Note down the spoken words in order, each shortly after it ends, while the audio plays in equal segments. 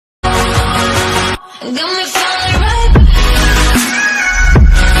Got me falling right back.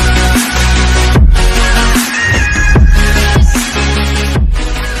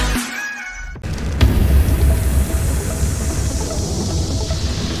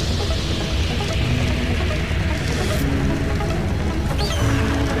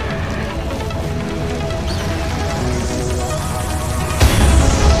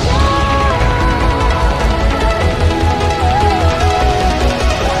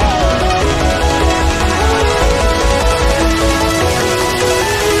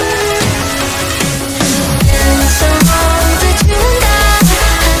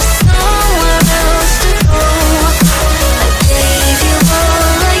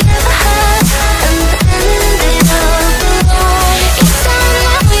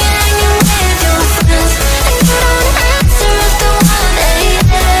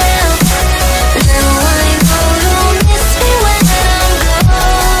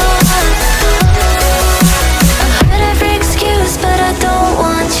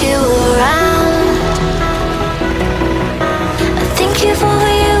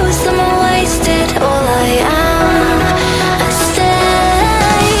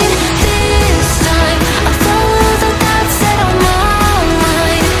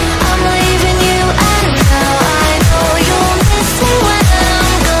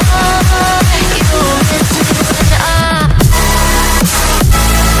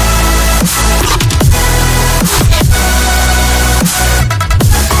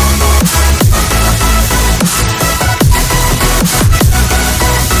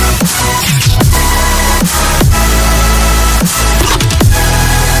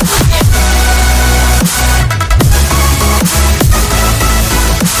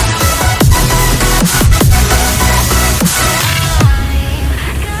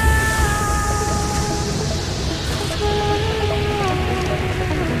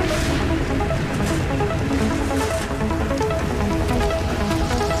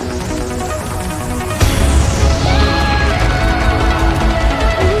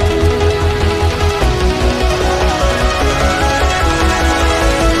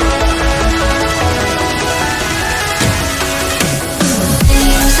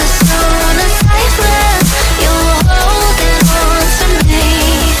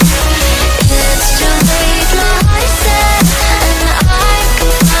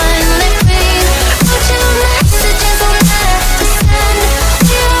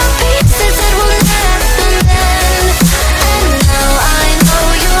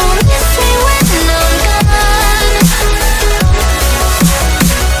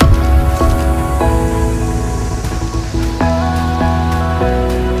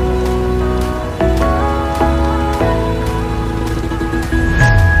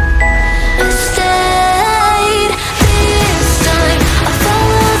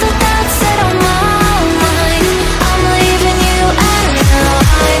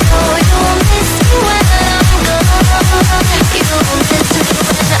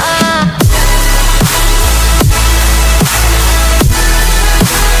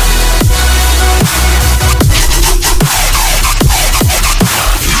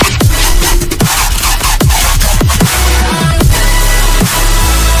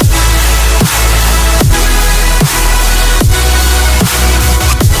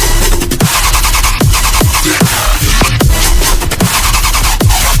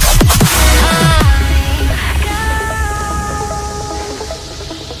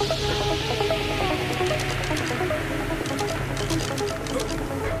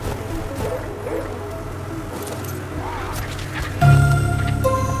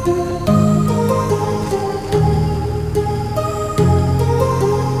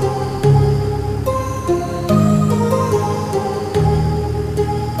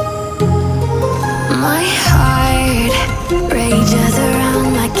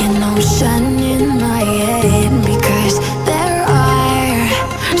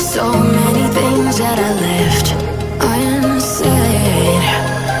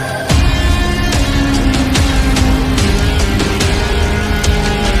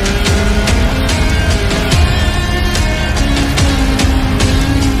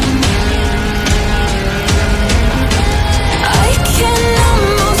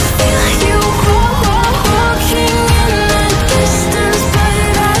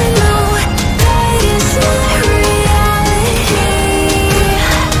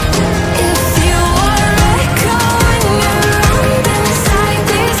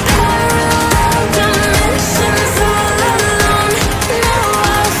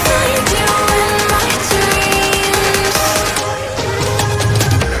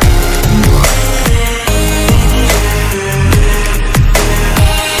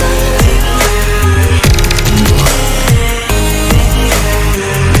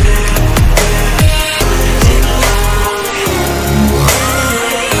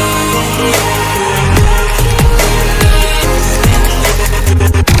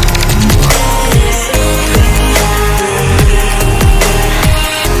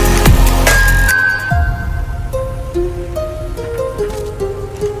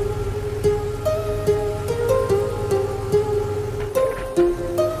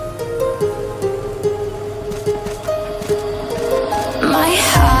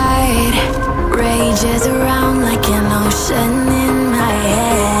 rages around like an ocean in my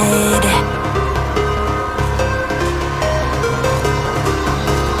head.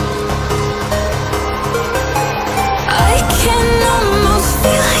 I can almost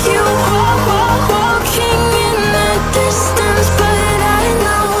feel you walking in the distance, but I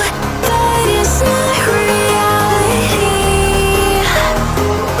know that it's not reality.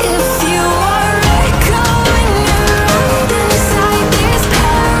 If you are echoing around inside these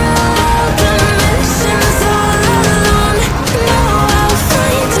parallel dimensions all alone, know I'll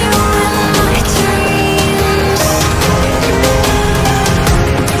find you in my dreams.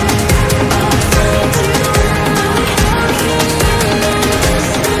 I'll find you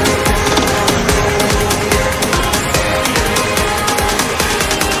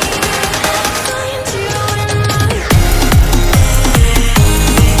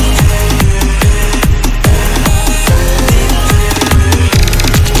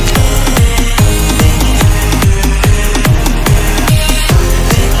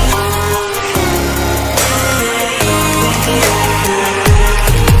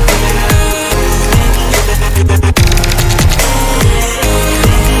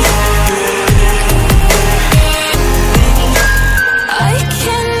I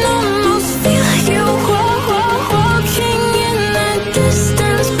can almost feel you walking in the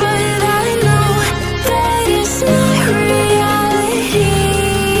distance, but I know that it's not reality.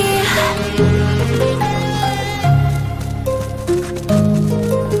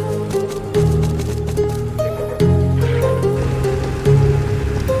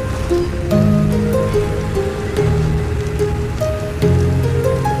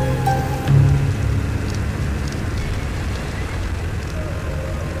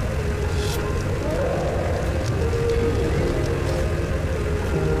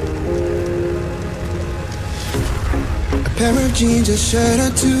 A pair of jeans, a shirt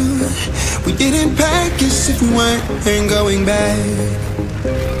or two. We didn't pack as if we weren't going back.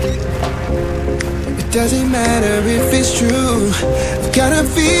 It doesn't matter if it's true. I've got a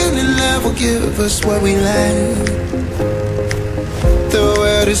feeling love will give us what we lack. The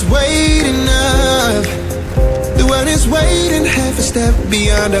world is waiting up. The world is waiting half a step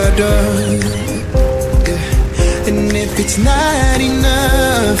beyond our door. Yeah. And if it's not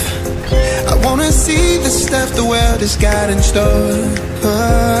enough, I wanna see the stuff the world has got in store.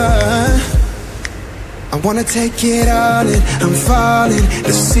 I wanna take it all in, I'm falling.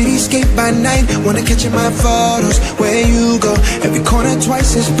 The cityscape by night, wanna catch in my photos. Where you go, every corner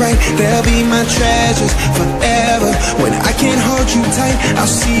twice as bright. They'll be my treasures forever. When I can't hold you tight,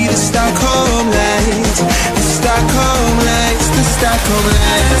 I'll see the Stockholm lights. The Stockholm lights, the Stockholm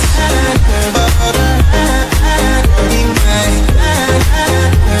lights.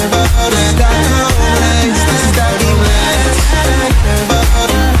 The Stockholm lights, the Stockholm lights.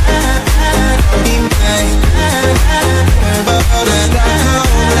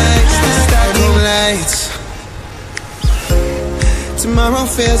 Tomorrow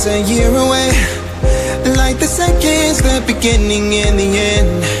feels a year away, like the seconds, the beginning and the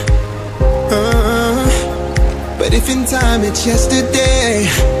end. But if in time it's yesterday,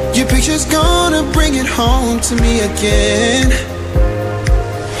 your picture's gonna bring it home to me again.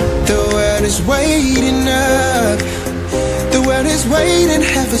 The world is waiting up. The world is waiting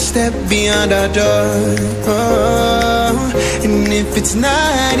half a step beyond our door. And if it's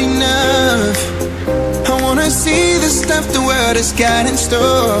not enough, I wanna see the stuff the world has got in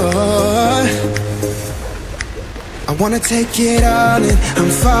store. I wanna take it all in, I'm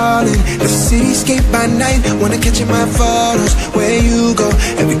falling. The cityscape by night, wanna catch in my photos. Where you go,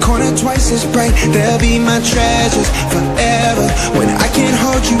 every corner twice as bright. They'll be my treasures forever. When I can't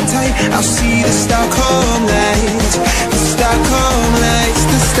hold you tight, I'll see the Stockholm lights. The Stockholm lights,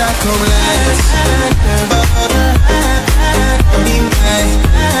 the Stockholm lights. Be mine.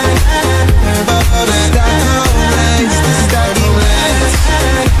 The Stockholm lights, the Stockholm lights.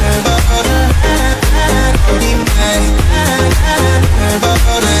 Be mine.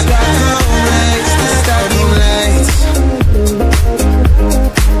 The Stockholm lights, the Stockholm lights.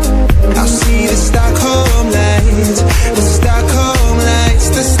 I'll see the Stockholm lights, the Stockholm lights,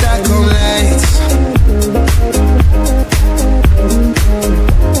 the Stockholm lights.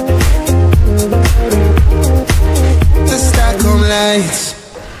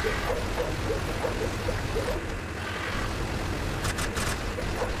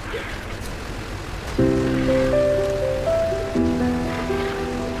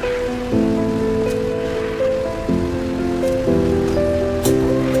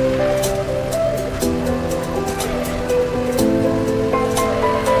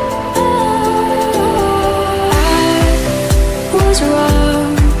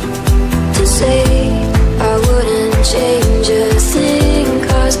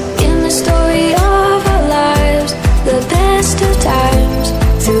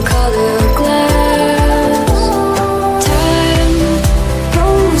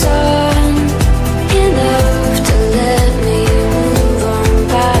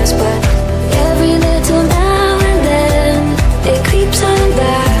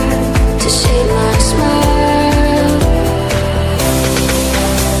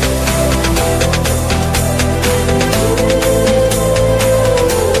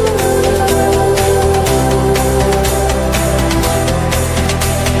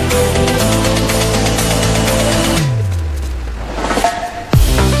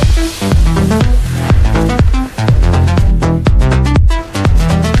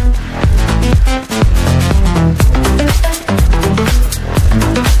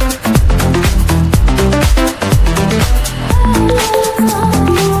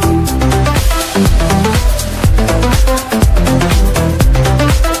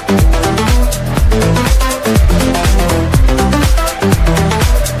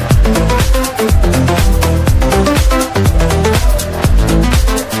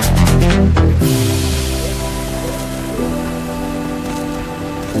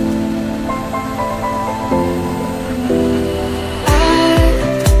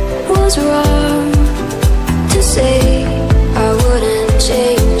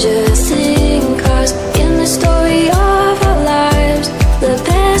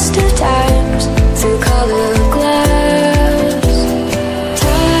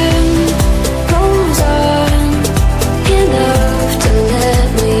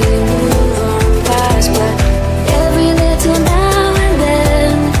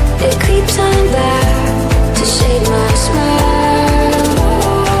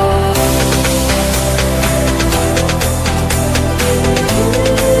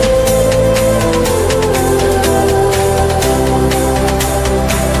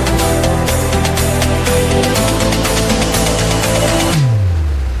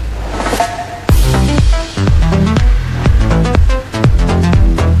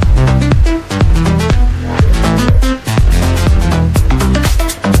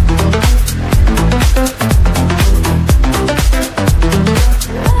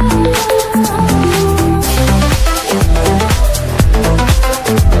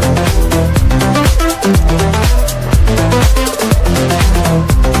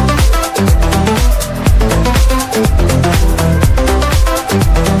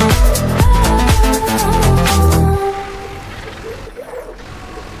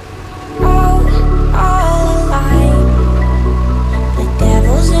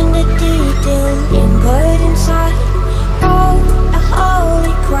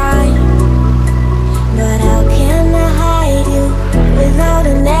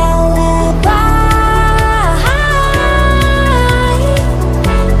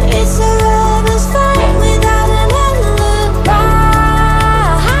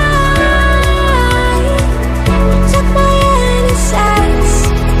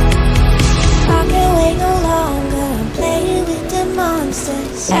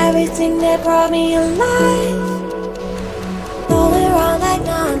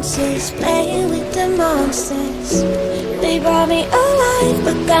 monsters, playing with the monsters. They brought me alive,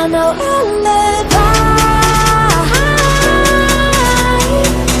 but got no alibi.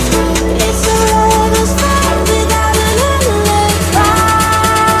 It's a rebel's fight without an alibi.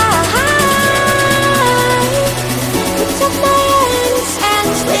 We took my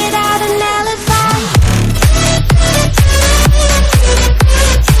hands without an alibi.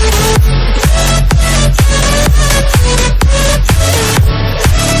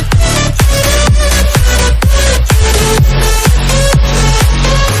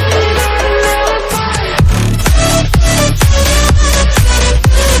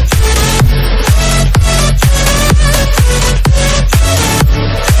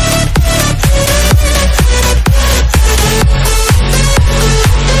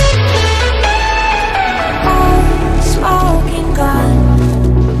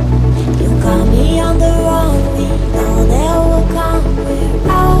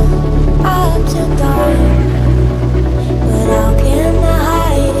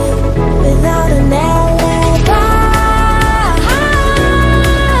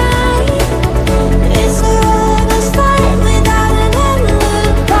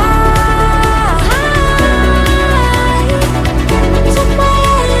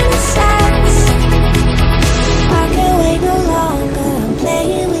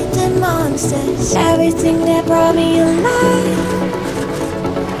 Everything that brought me alive.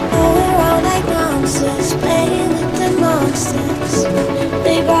 Oh, we're all like monsters, playing with the monsters.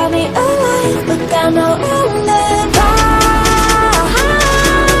 They brought me alive, but got no alibi.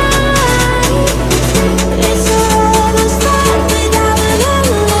 It's a rebel's fight without an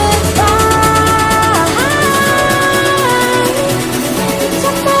alibi.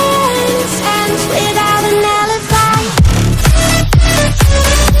 Took my hands without an alibi.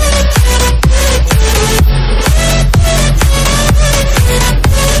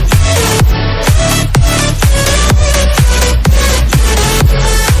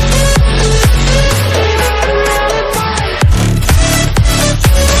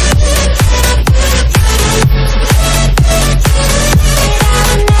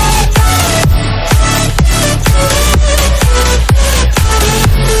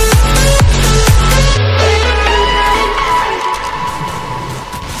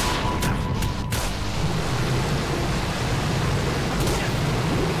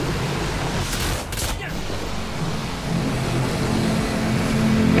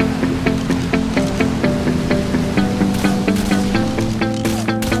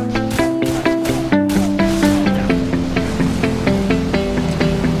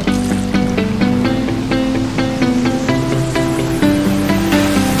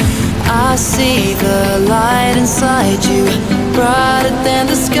 I see the light inside you, brighter than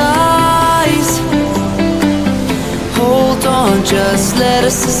the skies. Hold on, just let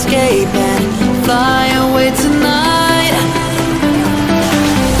us escape and fly away tonight.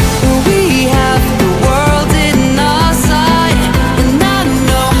 We have the world in our sight, and I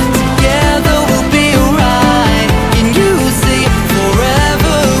know together we'll be alright. Can you see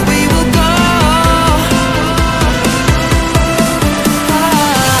forever we will go?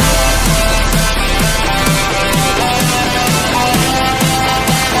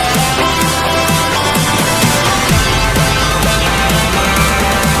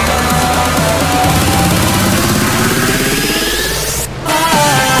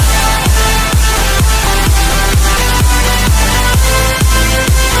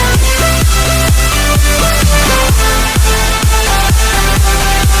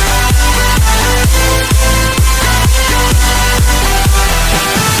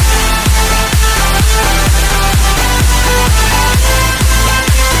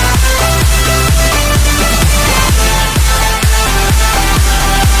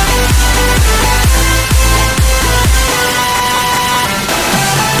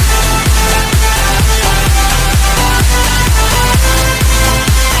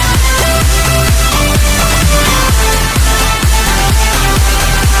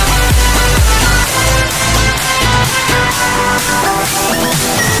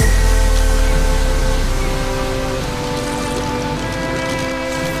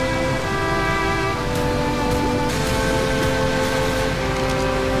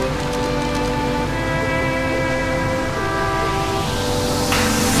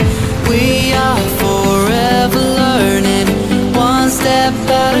 We are forever learning, one step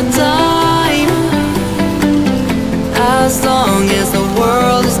at a time.